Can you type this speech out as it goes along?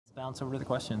bounce over to the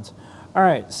questions. All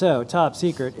right, so top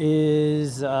secret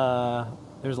is, there's a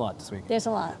lot this week. There's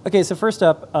a lot. Okay, so first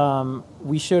up,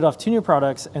 we showed off 2 new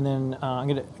products, and then I'm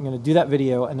gonna do that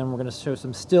video, and then we're gonna show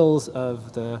some stills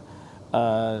of the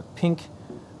pink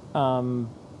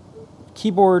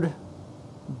keyboard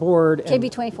board.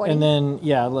 KB2040. And then,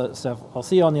 yeah, stuff. I'll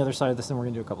see you on the other side of this, and we're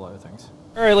gonna do a couple other things.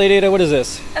 All right, Lady Ada, what is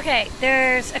this? Okay,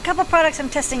 there's a couple products I'm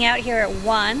testing out here at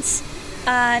once.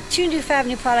 2 new fab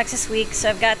new products this week. So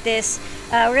I've got this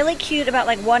really cute, about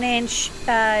like 1 inch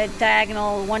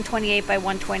diagonal, 128 by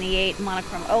 128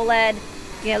 monochrome OLED.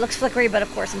 Yeah, it looks flickery, but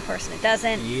of course in person it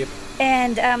doesn't. Yep.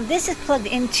 And this is plugged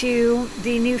into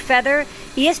the new Feather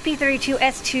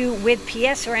ESP32S2 with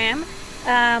PS RAM.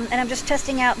 And I'm just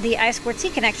testing out the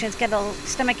I2C connection. It's got a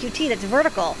stomach QT that's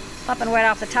vertical, popping right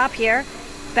off the top here.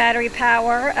 Battery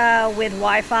power with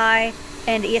Wi-Fi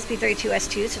and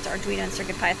ESP32S2, so it's Arduino and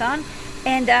CircuitPython.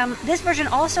 And this version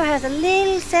also has a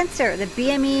little sensor, the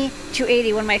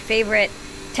BME280, one of my favorite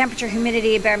temperature,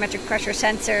 humidity, barometric pressure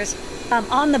sensors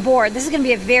on the board. This is going to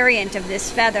be a variant of this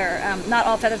Feather. Not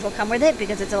all Feathers will come with it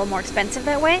because it's a little more expensive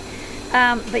that way.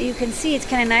 But you can see it's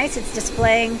kind of nice. It's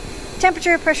displaying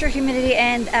temperature, pressure, humidity,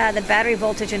 and the battery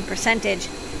voltage and percentage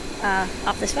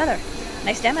off this Feather.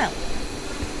 Nice demo.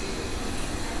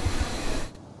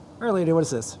 All right, Lady, what is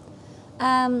this?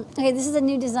 Okay, this is a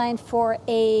new design for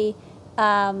a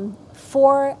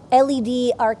 4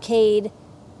 LED arcade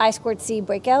I2C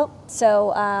breakout.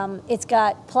 So it's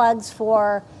got plugs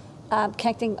for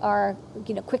connecting our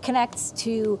quick connects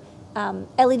to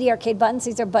LED arcade buttons.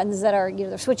 These are buttons that are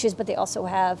they're switches, but they also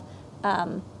have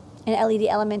an LED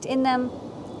element in them.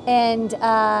 And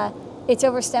it's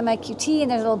over STEMMA QT, and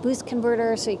there's a little boost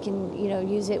converter, so you can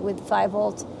use it with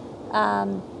 5-volt.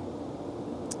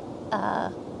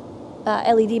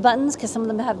 LED buttons, because some of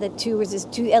them have the two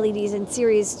LEDs in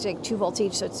series, like 2 volts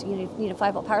each, so it's you need a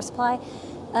 5-volt power supply.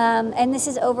 And this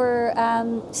is over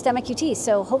STEMMA QT,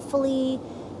 so hopefully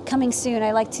coming soon.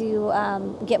 I like to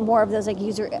get more of those like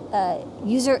user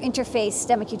interface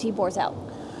STEMMA QT boards out.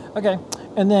 Okay,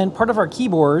 and then part of our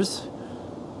keyboards.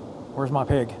 Where's my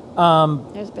pig?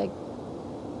 There's a pig.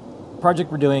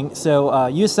 Project we're doing. So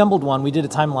you assembled one. We did a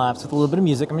time lapse with a little bit of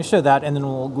music. I'm going to show that, and then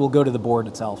we'll go to the board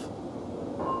itself.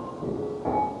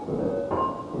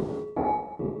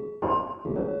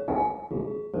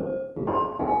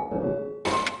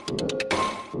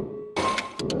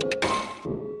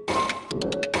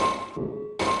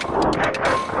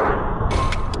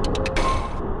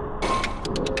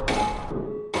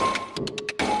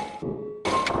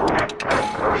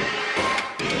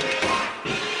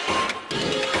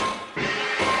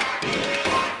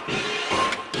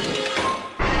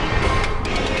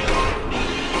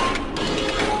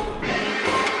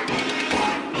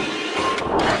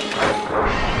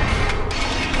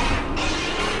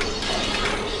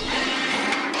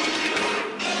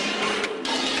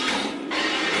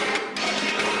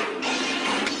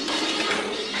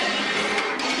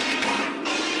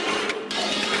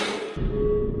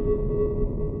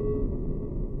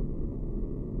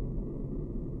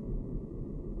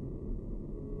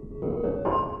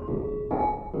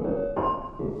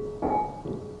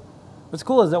 What's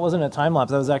cool is that wasn't a time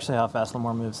lapse. That was actually how fast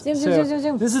Lamar moves. Zoom, zoom, zoom,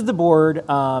 zoom. This is the board.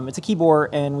 It's a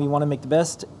keyboard, and we want to make the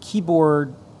best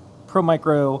keyboard Pro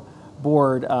Micro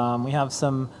board. We have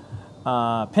some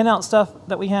pinout stuff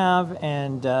that we have,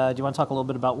 and do you want to talk a little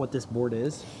bit about what this board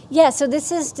is? Yeah, so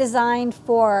this is designed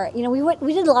for,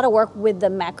 we did a lot of work with the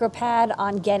MacroPad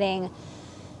on getting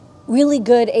really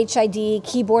good HID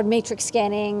keyboard matrix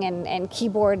scanning and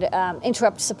keyboard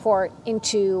interrupt support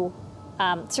into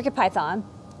CircuitPython.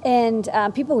 And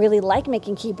people really like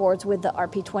making keyboards with the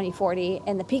RP2040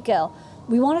 and the Pico.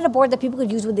 We wanted a board that people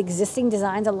could use with existing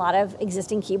designs. A lot of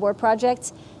existing keyboard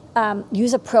projects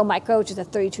use a Pro Micro, which is a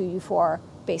 32U4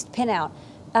 based pinout.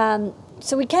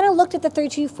 So we kind of looked at the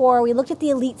 32U4, we looked at the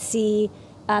Elite C,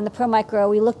 and the Pro Micro,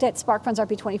 we looked at SparkFun's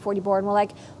RP2040 board, and we're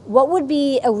like, what would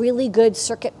be a really good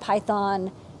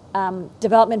CircuitPython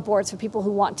development boards for people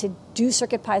who want to do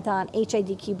CircuitPython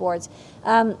HID keyboards?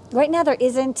 Right now there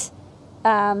isn't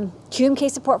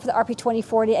QMK support for the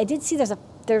RP2040. I did see there's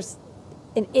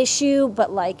an issue,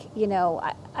 but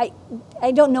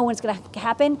I don't know when it's going to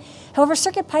happen. However,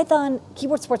 CircuitPython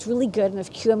keyboard support's really good, and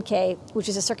there's QMK, which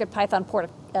is a CircuitPython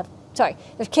port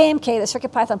there's KMK, the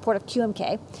CircuitPython port of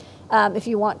QMK, if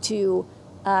you want to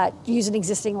use an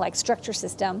existing structure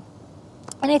system.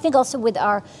 And I think also with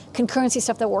our concurrency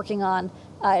stuff they're working on,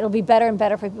 it'll be better and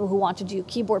better for people who want to do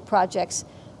keyboard projects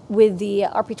with the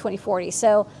RP2040.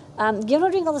 So given we're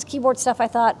doing all this keyboard stuff, I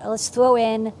thought let's throw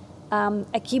in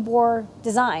a keyboard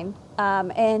design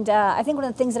I think one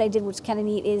of the things that I did, which is kind of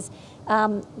neat, is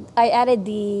I added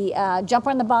the jumper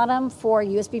on the bottom for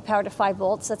USB power to 5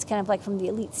 volts. That's kind of like from the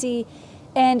Elite C.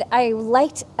 And I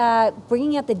liked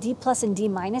bringing out the D plus and D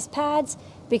minus pads,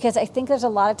 because I think there's a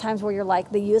lot of times where you're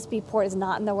like, the USB port is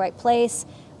not in the right place,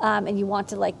 and you want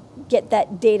to like get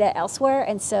that data elsewhere.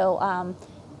 And so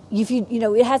if you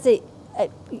know, it has a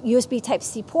USB type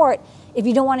C port. If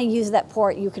you don't want to use that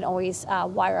port, you can always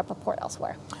wire up a port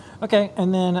elsewhere. Okay,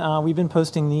 and then we've been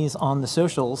posting these on the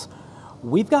socials.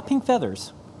 We've got pink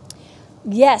feathers.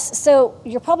 Yes, so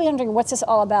you're probably wondering, what's this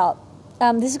all about?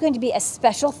 This is going to be a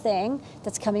special thing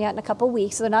that's coming out in a couple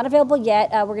weeks. So they're not available yet.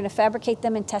 We're going to fabricate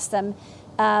them and test them.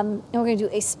 And we're going to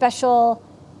do a special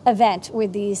event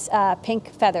with these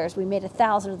pink feathers. We made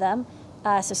 1,000 of them.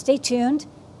 So stay tuned.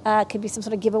 Could be some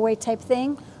sort of giveaway type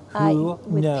thing. Who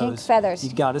with knows? pink feathers.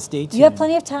 You got to stay tuned. You have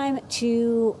plenty of time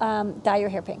to dye your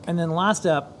hair pink. And then last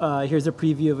up, here's a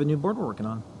preview of a new board we're working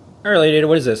on. All right, Lady Data,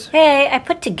 what is this? Hey, I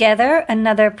put together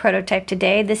another prototype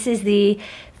today. This is the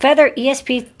Feather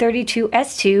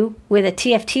ESP32S2 with a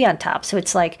TFT on top. So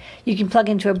it's like you can plug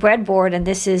into a breadboard, and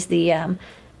this is the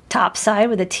top side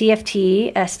with a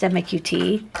TFT STEMMA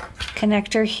QT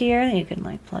connector here that you can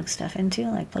like plug stuff into,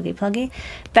 like pluggy.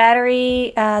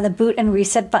 Battery, the boot and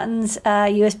reset buttons,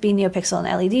 USB, NeoPixel, and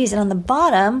LEDs. And on the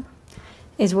bottom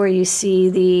is where you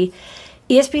see the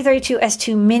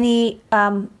ESP32S2 Mini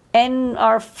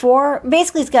NR4.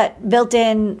 Basically, it's got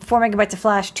built-in 4 megabytes of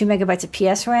flash, 2 megabytes of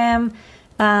PS RAM,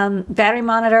 battery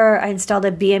monitor. I installed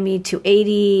a BME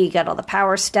 280, got all the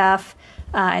power stuff,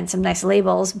 and some nice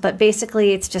labels. But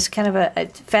basically, it's just kind of a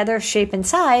feather shape and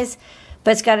size,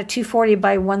 but it's got a 240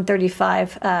 by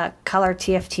 135 color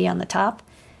TFT on the top.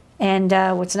 And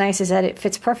what's nice is that it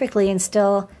fits perfectly and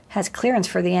still has clearance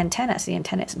for the antenna, so the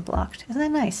antenna isn't blocked. Isn't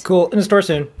that nice? Cool. In the store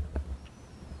soon.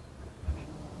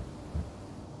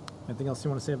 Anything else you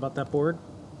want to say about that board?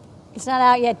 It's not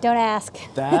out yet. Don't ask.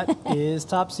 That is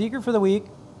top secret for the week.